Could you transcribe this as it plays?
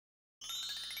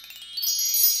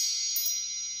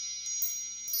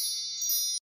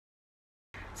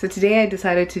So today I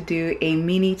decided to do a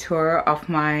mini tour of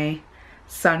my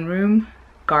sunroom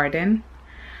garden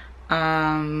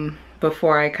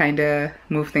before I kind of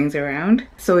move things around.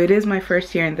 So it is my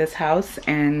first year in this house,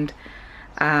 and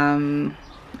I'm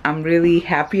really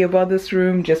happy about this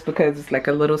room just because it's like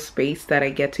a little space that I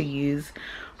get to use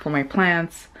for my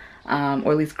plants, or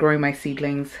at least growing my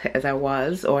seedlings as I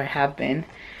was or have been.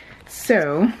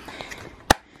 So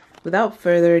without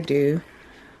further ado,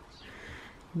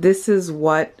 this is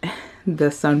what the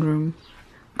sunroom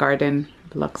garden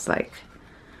looks like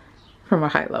from a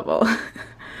high level.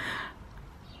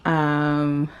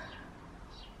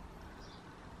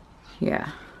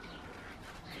 Yeah,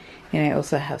 and I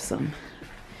also have some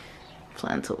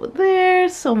plants over there.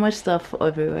 So much stuff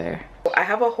everywhere. I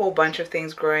have a whole bunch of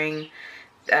things growing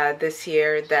this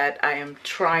year that I am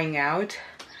trying out.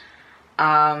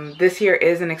 This year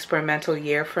is an experimental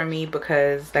year for me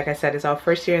because, like I said, it's our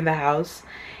first year in the house,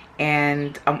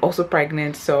 and I'm also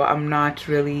pregnant, so I'm not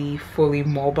really fully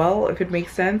mobile, if it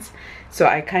makes sense. So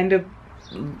I kind of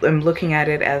am looking at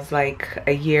it as like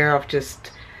a year of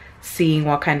just seeing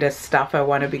what kind of stuff I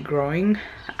want to be growing.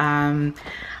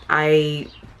 I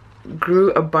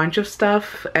grew a bunch of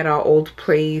stuff at our old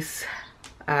place,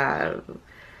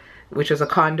 which was a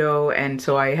condo, and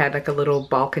so I had like a little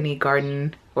balcony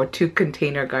garden, or 2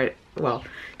 container garden, well,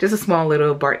 just a small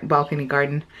little balcony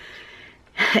garden,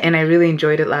 and I really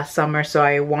enjoyed it last summer. So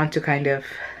I want to kind of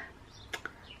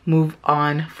move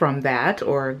on from that,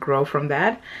 or grow from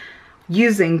that,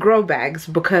 using grow bags,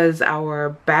 because our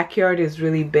backyard is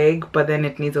really big, but then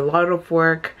it needs a lot of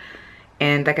work,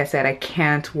 and like I said, I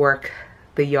can't work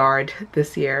the yard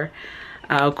this year.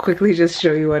 I'll quickly just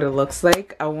show you what it looks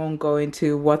like. I won't go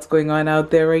into what's going on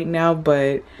out there right now,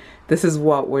 but this is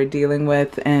what we're dealing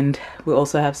with, and we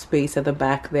also have space at the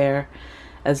back there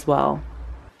as well.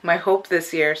 My hope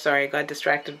this year, sorry, I got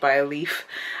distracted by a leaf.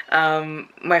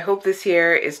 My hope this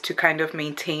year is to kind of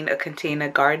maintain a container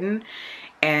garden,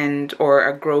 or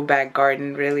a grow bag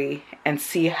garden really, and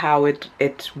see how it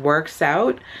works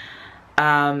out.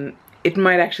 It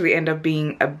might actually end up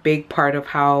being a big part of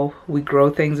how we grow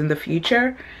things in the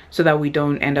future, so that we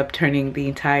don't end up turning the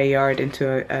entire yard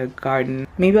into a garden.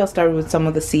 Maybe I'll start with some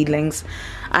of the seedlings.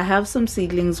 I have some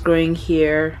seedlings growing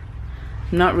here.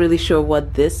 I'm not really sure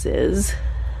what this is.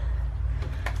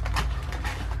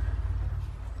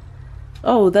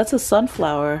 Oh, that's a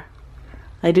sunflower.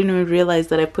 I didn't even realize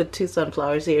that I put 2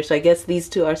 sunflowers here, so I guess these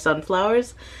 2 are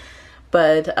sunflowers.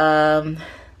 But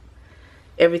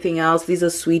everything else, these are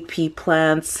sweet pea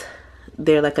plants.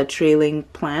 They're like a trailing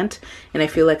plant, and I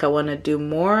feel like I want to do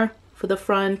more for the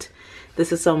front.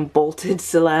 This is some bolted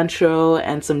cilantro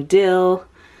and some dill.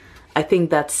 I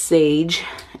think that's sage,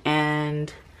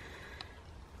 and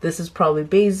this is probably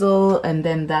basil, and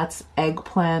then that's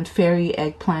eggplant, fairy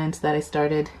eggplant that I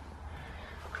started.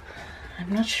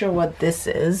 I'm not sure what this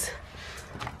is.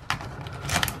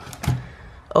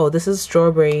 Oh, this is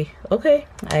strawberry. Okay,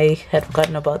 I had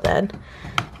forgotten about that.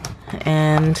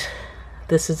 And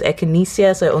this is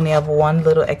echinacea, so I only have 1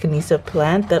 little echinacea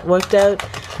plant that worked out.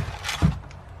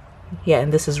 Yeah,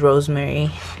 and this is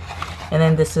rosemary. And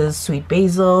then this is sweet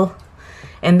basil.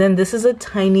 And then this is a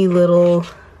tiny little,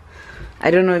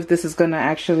 I don't know if this is gonna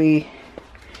actually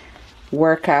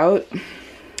work out,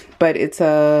 but it's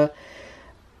a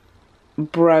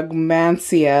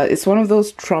Brugmansia. It's one of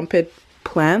those trumpet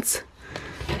plants.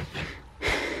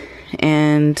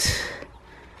 And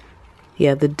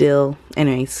yeah, the dill.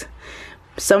 Anyways,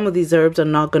 some of these herbs are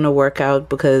not going to work out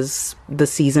because the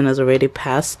season has already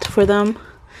passed for them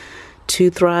to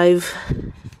thrive.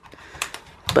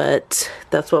 But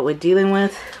that's what we're dealing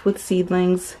with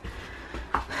seedlings.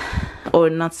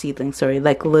 Or not seedlings, sorry,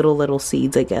 like little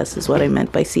seeds, I guess is what I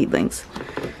meant by seedlings.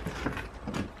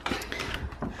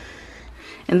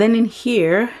 And then in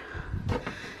here,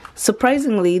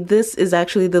 surprisingly, this is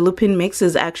actually, the lupin mix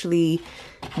is actually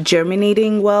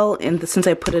germinating well since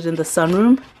I put it in the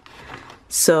sunroom.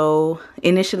 So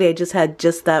initially I just had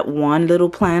that 1 little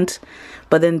plant,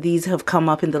 but then these have come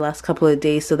up in the last couple of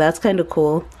days, so that's kind of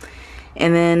cool.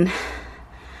 And then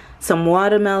some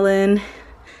watermelon.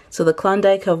 So the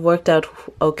Klondike have worked out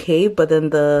okay, but then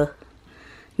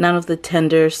none of the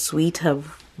tender sweet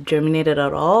have germinated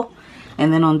at all.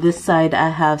 And then on this side I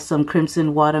have some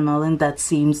crimson watermelon that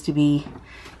seems to be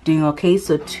doing okay.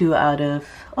 So 2 out of,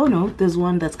 oh no, there's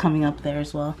 1 that's coming up there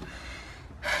as well.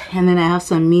 And then I have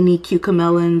some mini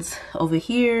cucamelons over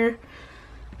here,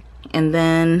 and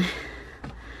then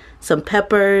some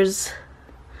peppers,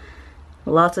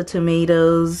 lots of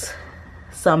tomatoes.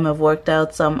 Some have worked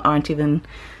out, some aren't even,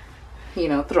 you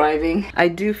know, thriving. I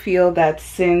do feel that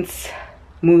since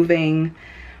moving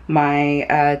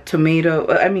my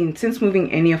since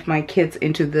moving any of my kids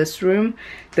into this room,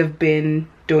 they've been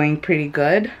doing pretty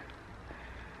good.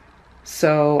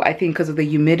 So I think because of the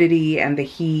humidity and the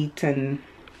heat, and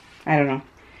I don't know,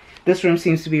 this room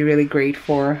seems to be really great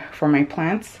for my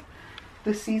plants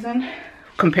this season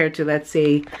compared to, let's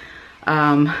say,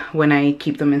 when I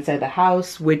keep them inside the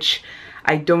house, which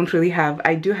I don't really have.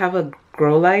 I do have a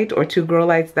grow light or 2 grow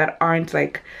lights that aren't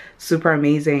like super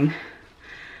amazing,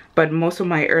 but most of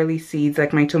my early seeds,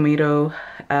 like my tomato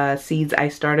seeds, I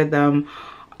started them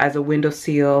as a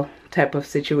windowsill type of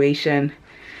situation,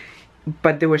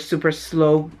 but they were super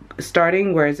slow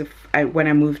starting, whereas when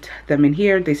I moved them in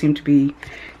here, they seem to be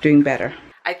doing better.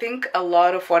 I think a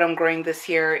lot of what I'm growing this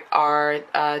year are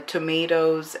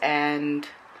tomatoes and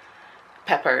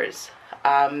peppers,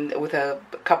 with a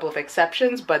couple of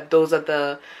exceptions, but those are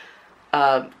the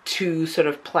 2 sort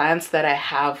of plants that I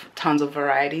have tons of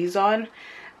varieties on,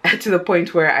 to the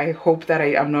point where I hope that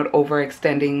I'm not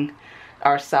overextending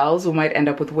ourselves. We might end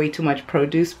up with way too much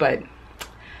produce, but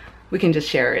we can just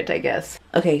share it, I guess.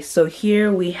 Okay, so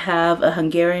here we have a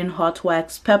Hungarian hot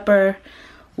wax pepper,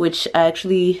 which I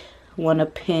actually want to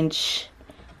pinch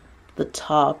the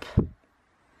top.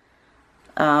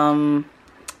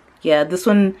 Yeah, this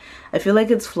one, I feel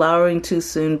like it's flowering too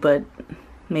soon, but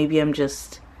maybe I'm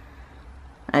just,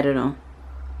 I don't know.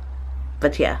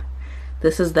 But yeah,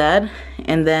 this is that.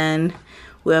 And then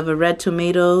we have a red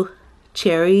tomato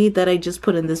cherry that I just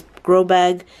put in this grow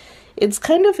bag. It's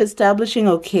kind of establishing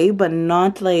okay, but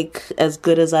not like as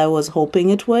good as I was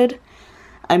hoping it would.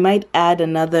 I might add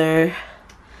another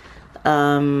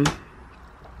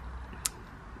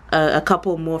a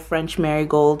couple more French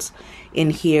marigolds in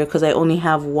here, because I only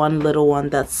have one little one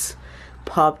that's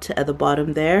popped at the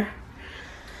bottom there.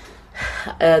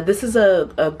 This is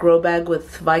a grow bag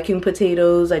with Viking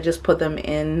potatoes. I just put them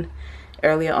in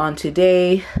earlier on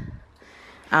today.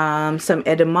 Some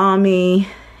edamame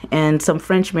and some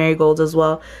French marigolds as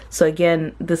well. So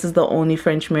again, this is the only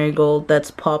French marigold that's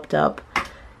popped up.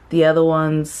 The other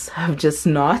ones have just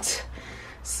not.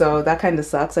 So that kind of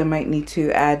sucks. I might need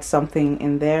to add something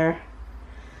in there.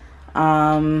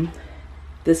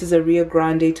 This is a Rio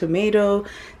Grande tomato.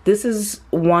 This is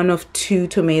one of 2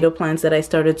 tomato plants that I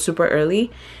started super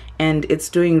early, and it's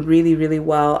doing really, really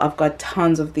well. I've got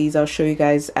tons of these. I'll show you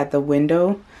guys at the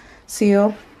window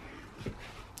seal.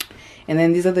 And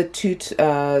then these are the 2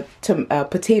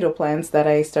 potato plants that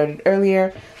I started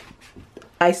earlier.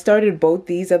 I started both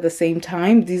these at the same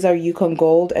time. These are Yukon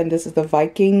Gold, and this is the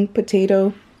Viking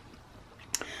potato.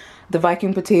 The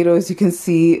Viking potato, as you can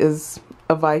see, is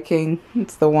a Viking.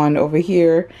 It's the one over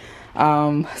here.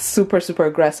 Super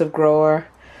aggressive grower.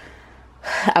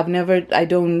 I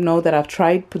don't know that I've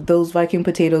tried those Viking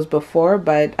potatoes before,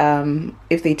 but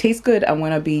if they taste good, I'm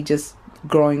gonna be just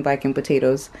growing Viking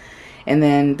potatoes. And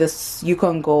then this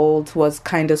Yukon Gold was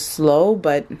kind of slow,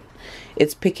 but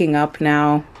it's picking up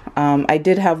now. I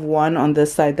did have one on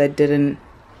this side that didn't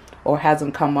or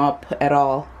hasn't come up at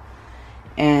all,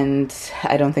 and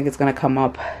I don't think it's gonna come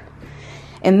up.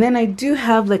 And then I do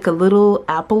have like a little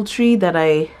apple tree that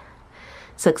I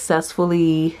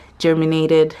successfully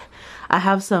germinated. I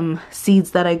have some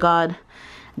seeds that I got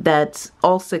that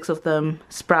all 6 of them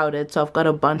sprouted, so I've got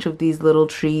a bunch of these little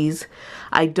trees.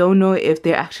 I don't know if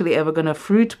they're actually ever gonna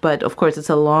fruit, but of course it's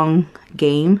a long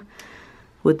game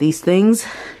with these things.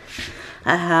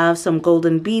 I have some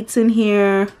golden beets in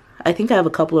here. I think I have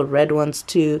a couple of red ones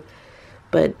too,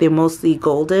 but they're mostly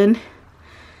golden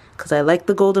because I like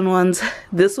the golden ones.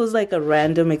 This was like a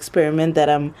random experiment that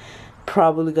I'm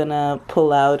probably gonna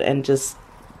pull out and just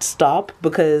stop,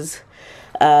 because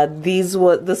this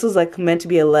was like meant to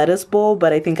be a lettuce bowl,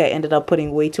 but I think I ended up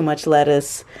putting way too much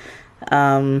lettuce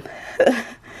for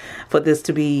this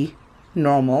to be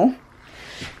normal.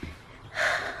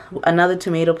 Another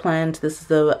tomato plant. This is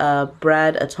the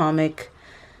Brad Atomic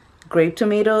grape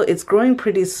tomato. It's growing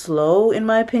pretty slow in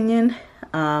my opinion,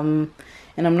 and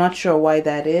I'm not sure why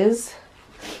that is.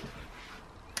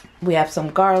 We have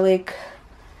some garlic,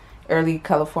 early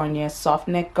California soft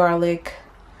neck garlic.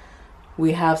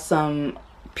 We have some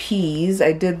peas.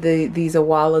 I did these a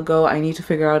while ago. I need to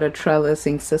figure out a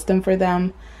trellising system for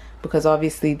them, because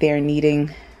obviously they're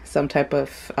needing some type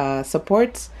of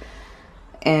supports.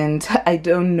 And I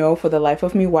don't know for the life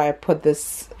of me why I put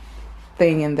this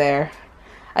thing in there.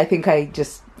 I think I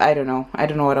don't know. I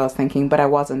don't know what I was thinking, but I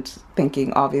wasn't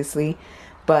thinking, obviously.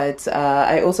 But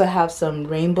I also have some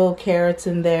rainbow carrots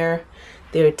in there.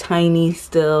 They're tiny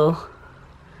still.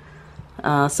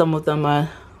 Some of them are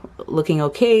looking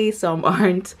okay, some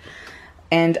aren't.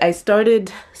 And I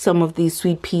started some of these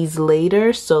sweet peas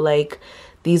later, so like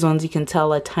These ones you can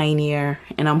tell are tinier,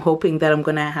 and I'm hoping that I'm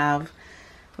gonna have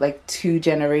like 2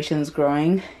 generations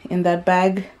growing in that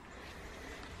bag.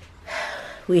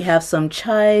 We have some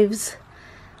chives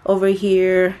over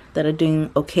here that are doing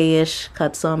okayish.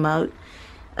 Cut some out.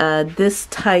 This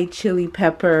Thai chili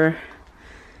pepper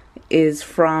is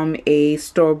from a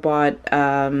store-bought,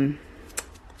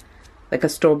 like a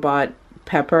store-bought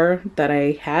pepper that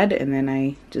I had, and then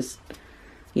I just,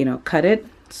 you know, cut it.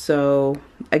 So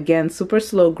again, super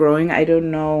slow growing. I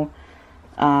don't know,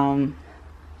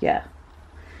 yeah,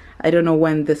 I don't know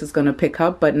when this is gonna pick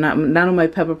up, but none of my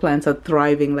pepper plants are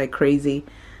thriving like crazy.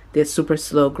 They're super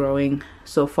slow growing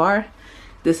so far.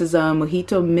 This is a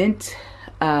Mojito Mint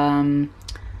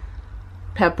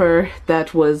pepper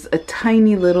that was a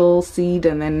tiny little seed,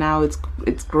 and then now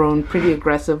it's grown pretty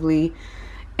aggressively,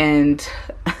 and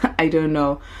I don't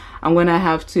know. I'm gonna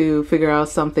have to figure out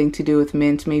something to do with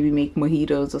mint, maybe make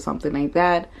mojitos or something like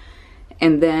that.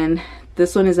 And then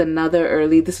this one is another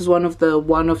early. This is one of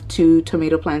 2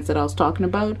 tomato plants that I was talking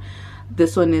about.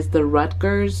 This one is the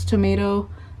Rutgers tomato,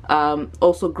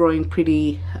 also growing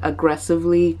pretty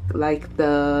aggressively like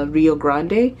the Rio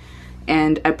Grande.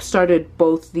 And I started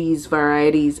both these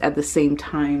varieties at the same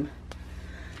time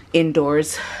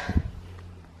indoors.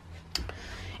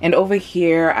 And over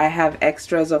here I have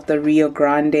extras of the Rio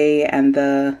Grande and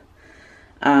the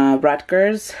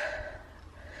Rutgers,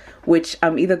 which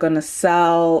I'm either gonna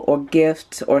sell or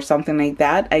gift or something like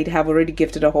that. I have already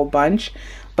gifted a whole bunch,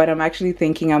 but I'm actually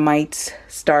thinking I might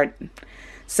start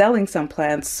selling some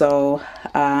plants, so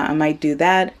I might do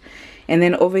that. And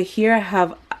then over here I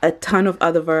have a ton of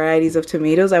other varieties of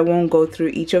tomatoes. I won't go through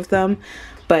each of them,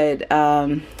 but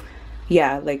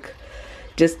yeah, like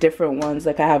just different ones.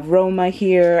 Like I have Roma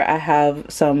here, I have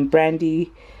some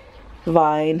brandy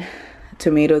vine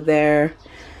tomato there.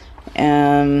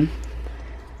 I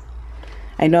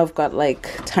know I've got like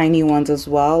tiny ones as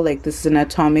well. Like this is an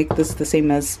atomic, this is the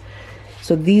same as,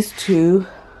 so these 2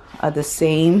 are the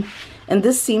same. And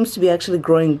this seems to be actually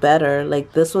growing better.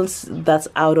 Like this one that's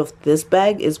out of this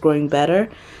bag is growing better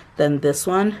than this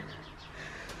one.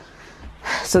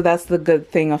 So that's the good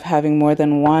thing of having more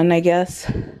than one, I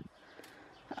guess.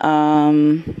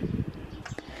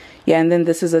 Yeah, and then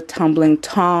this is a tumbling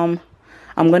Tom.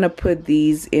 I'm gonna put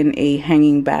these in a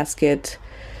hanging basket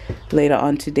later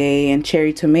on today. And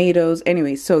cherry tomatoes.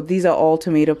 Anyway, so these are all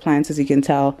tomato plants, as you can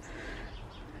tell,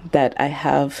 that I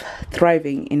have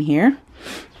thriving in here.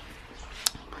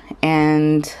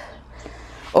 And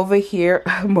over here,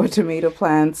 more tomato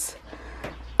plants.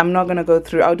 I'm not gonna go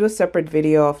through, I'll do a separate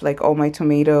video of like all my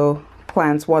tomato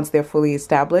plants once they're fully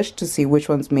established to see which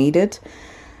ones made it.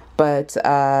 But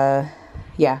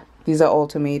yeah, these are all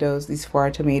tomatoes. These 4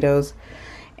 are tomatoes.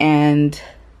 And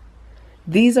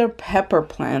these are pepper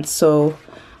plants. So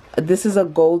this is a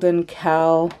golden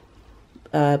cow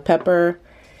pepper.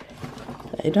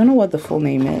 I don't know what the full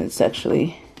name is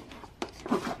actually.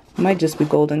 It might just be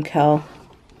golden cow.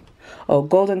 Oh,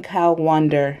 golden cow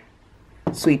wonder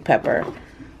sweet pepper.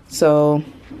 So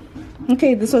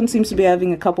okay, this one seems to be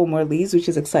having a couple more leaves, which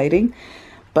is exciting.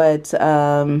 But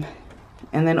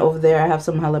and then over there I have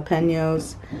some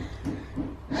jalapenos.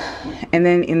 And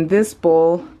then in this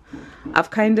bowl I've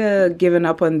kind of given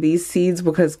up on these seeds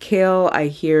because kale, I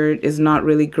hear, is not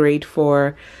really great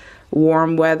for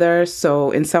warm weather.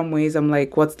 So in some ways I'm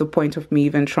like, what's the point of me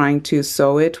even trying to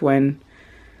sow it when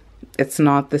it's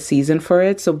not the season for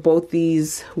it? So both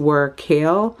these were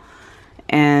kale,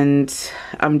 and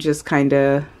I'm just kind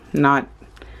of not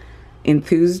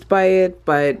enthused by it.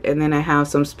 And then I have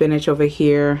some spinach over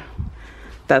here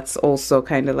that's also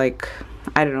kind of like,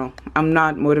 I don't know, I'm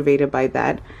not motivated by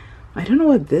that. I don't know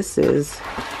what this is.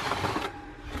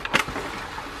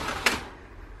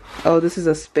 Oh, this is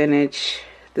a spinach.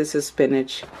 This is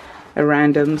spinach, a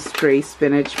random stray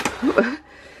spinach.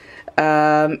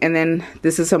 And then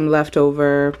this is some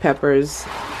leftover peppers.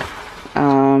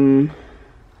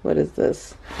 What is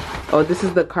this? Oh, this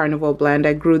is the Carnival blend.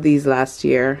 I grew these last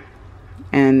year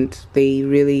and they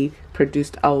really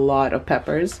produced a lot of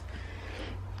peppers.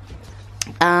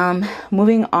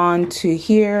 Moving on to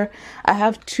here, I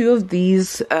have 2 of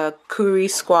these curry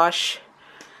squash.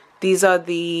 These are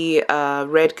the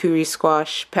red curry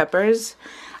squash peppers.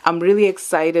 I'm really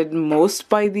excited most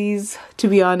by these, to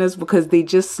be honest, because they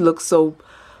just look so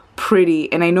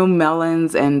pretty. And I know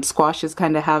melons and squashes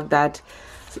kind of have that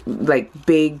like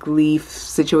big leaf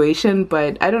situation,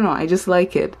 but I don't know, I just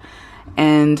like it.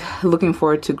 And looking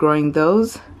forward to growing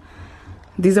those.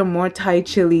 These are more Thai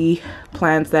chili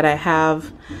plants that I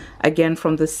have, again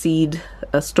from the seed,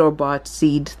 a store-bought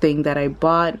seed thing that I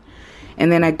bought.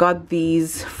 And then I got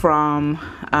these from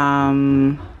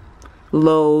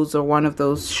Lowe's or one of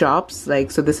those shops.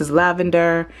 Like, so this is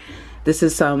lavender, this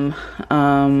is some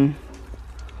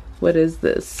what is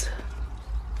this?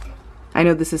 I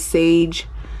know this is sage,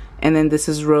 and then this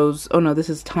is rose. Oh no, this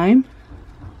is thyme.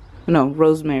 No,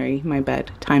 rosemary, my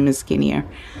bad. Thyme is skinnier.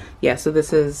 Yeah, so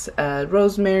this is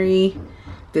rosemary,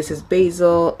 this is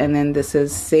basil, and then this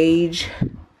is sage,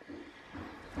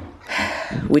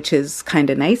 which is kind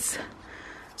of nice.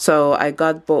 So I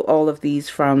got all of these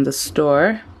from the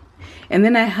store. And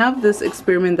then I have this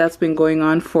experiment that's been going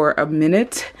on for a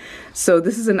minute. So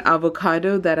this is an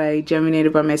avocado that I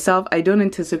germinated by myself. I don't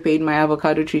anticipate my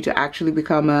avocado tree to actually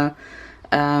become a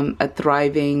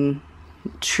thriving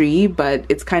tree, but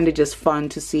it's kind of just fun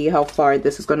to see how far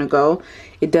this is going to go.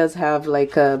 It does have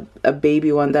like a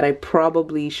baby one that I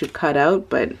probably should cut out,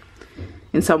 but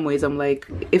in some ways I'm like,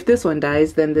 if this one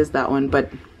dies, then there's that one, but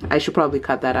I should probably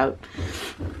cut that out.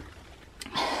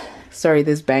 Sorry,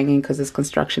 there's banging because there's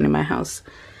construction in my house.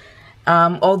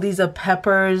 All these are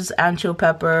peppers, ancho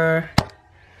pepper.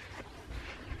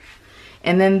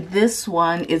 And then this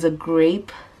one is a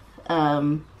grape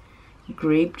tree.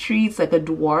 It's like a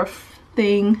dwarf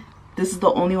thing. This is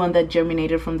the only one that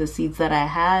germinated from the seeds that I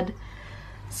had.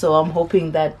 So I'm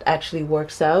hoping that actually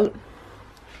works out.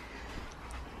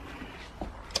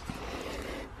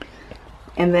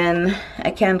 And then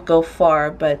I can't go far,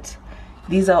 but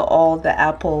these are all the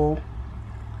apple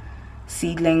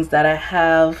seedlings that I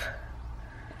have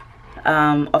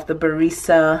of the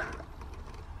Marisa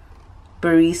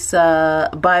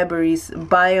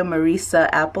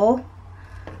apple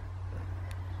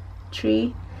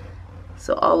tree.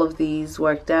 So all of these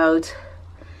worked out.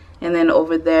 And then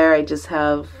over there I just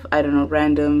have, I don't know,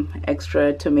 random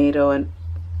extra tomato and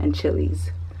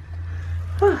chilies.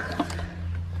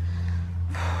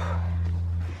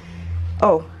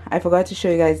 Oh, I forgot to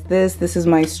show you guys this. This is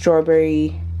my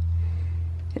strawberry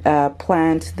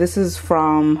plant. This is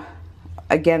from,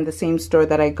 again, the same store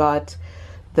that I got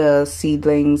the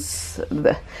seedlings.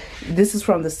 This is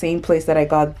from the same place that I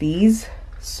got these.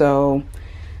 So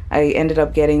I ended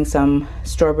up getting some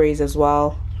strawberries as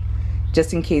well,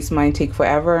 just in case mine take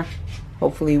forever.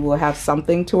 Hopefully we'll have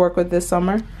something to work with this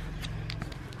summer.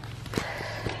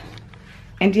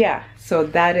 And yeah, so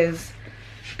that is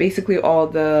basically all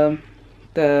the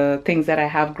things that I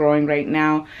have growing right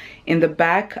now. In the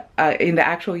back, in the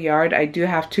actual yard, I do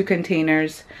have 2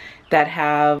 containers that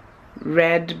have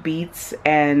red beets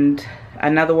and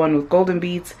another one with golden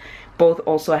beets. Both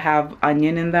also have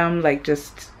onion in them, like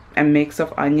just a mix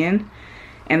of onion.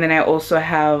 And then I also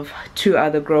have 2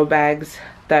 other grow bags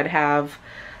that have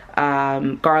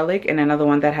garlic and another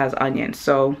one that has onion.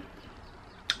 So,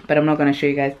 but I'm not going to show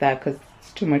you guys that because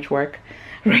it's too much work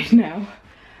right now.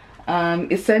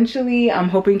 Essentially, I'm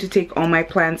hoping to take all my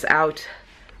plants out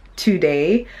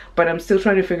today, but I'm still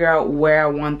trying to figure out where I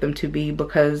want them to be,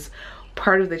 because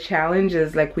part of the challenge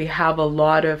is, like, we have a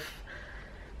lot of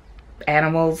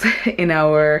animals in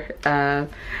our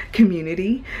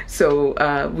community.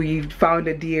 So we found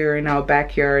a deer in our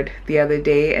backyard the other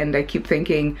day, and I keep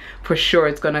thinking for sure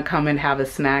it's gonna come and have a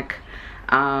snack.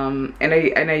 I'm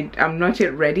not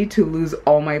yet ready to lose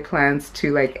all my plants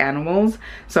to like animals,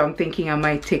 so I'm thinking I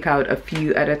might take out a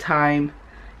few at a time,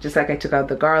 just like I took out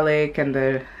the garlic and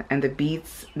the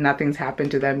beets. Nothing's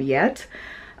happened to them yet,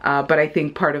 but I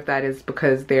think part of that is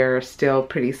because they're still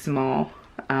pretty small.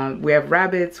 We have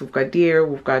rabbits, we've got deer,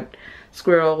 we've got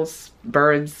squirrels,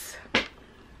 birds.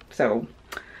 So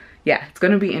yeah, it's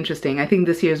gonna be interesting. I think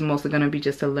this year is mostly gonna be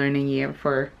just a learning year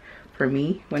for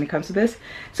me when it comes to this.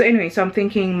 So anyway, so I'm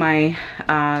thinking my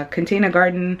container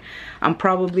garden, I'm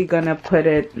probably gonna put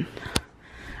the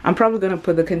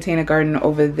container garden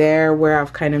over there where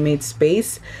I've kind of made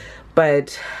space,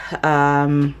 but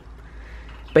yeah,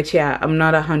 I'm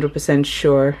not 100%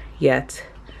 sure yet.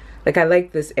 Like, I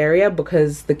like this area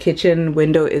because the kitchen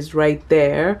window is right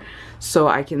there, so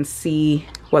I can see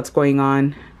what's going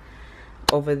on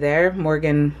over there.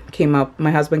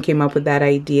 My husband came up with that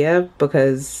idea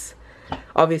because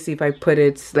obviously if I put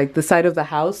it, like, the side of the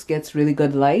house gets really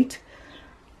good light,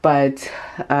 but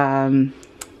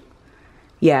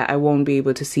yeah, I won't be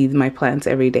able to see my plants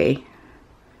every day.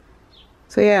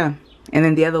 So yeah. And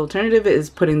then the other alternative is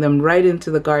putting them right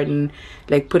into the garden,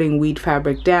 like putting weed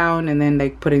fabric down and then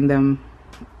like putting them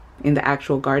in the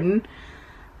actual garden.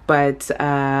 But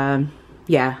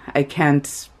yeah, I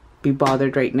can't be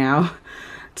bothered right now.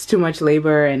 It's too much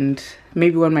labor, and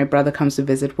maybe when my brother comes to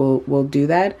visit we'll do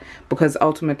that, because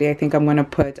ultimately I think I'm gonna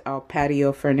put our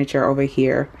patio furniture over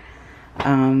here.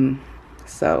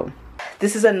 So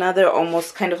this is another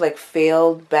almost kind of like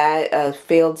failed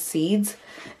seeds.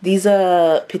 These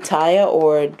are pitaya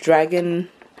or dragon,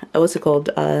 what's it called,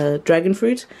 dragon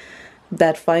fruit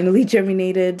that finally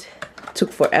germinated.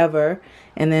 Took forever.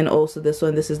 And then also this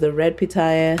one, this is the red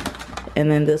pitaya, and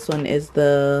then this one is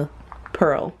the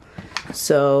pearl.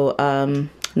 So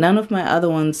none of my other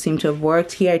ones seem to have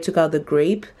worked. Here I took out the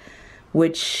grape,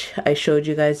 which I showed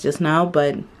you guys just now,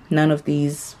 but none of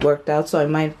these worked out, so I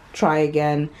might try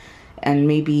again and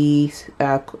maybe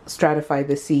stratify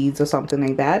the seeds or something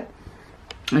like that.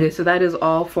 Okay, so that is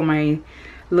all for my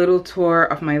little tour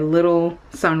of my little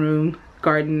sunroom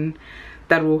garden.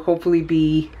 That will hopefully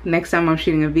be next time I'm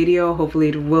shooting a video. Hopefully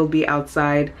it will be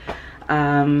outside.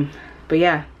 But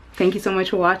yeah, thank you so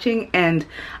much for watching, and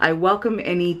I welcome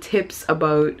any tips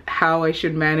about how I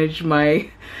should manage my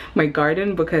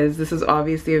garden, because this is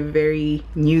obviously a very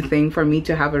new thing for me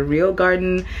to have a real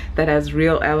garden that has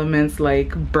real elements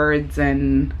like birds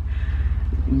and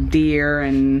deer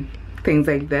and things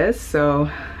like this.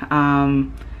 So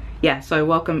yeah, so I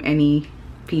welcome any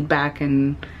feedback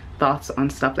and thoughts on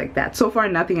stuff like that. So far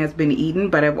nothing has been eaten,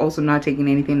 but I've also not taken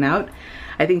anything out.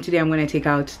 I think today I'm going to take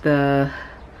out the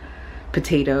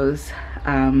potatoes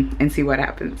and see what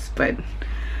happens. But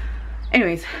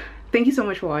anyways, thank you so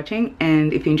much for watching,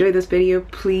 and if you enjoyed this video,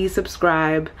 please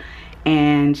subscribe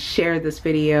and share this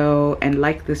video and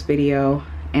like this video,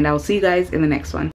 and I will see you guys in the next one.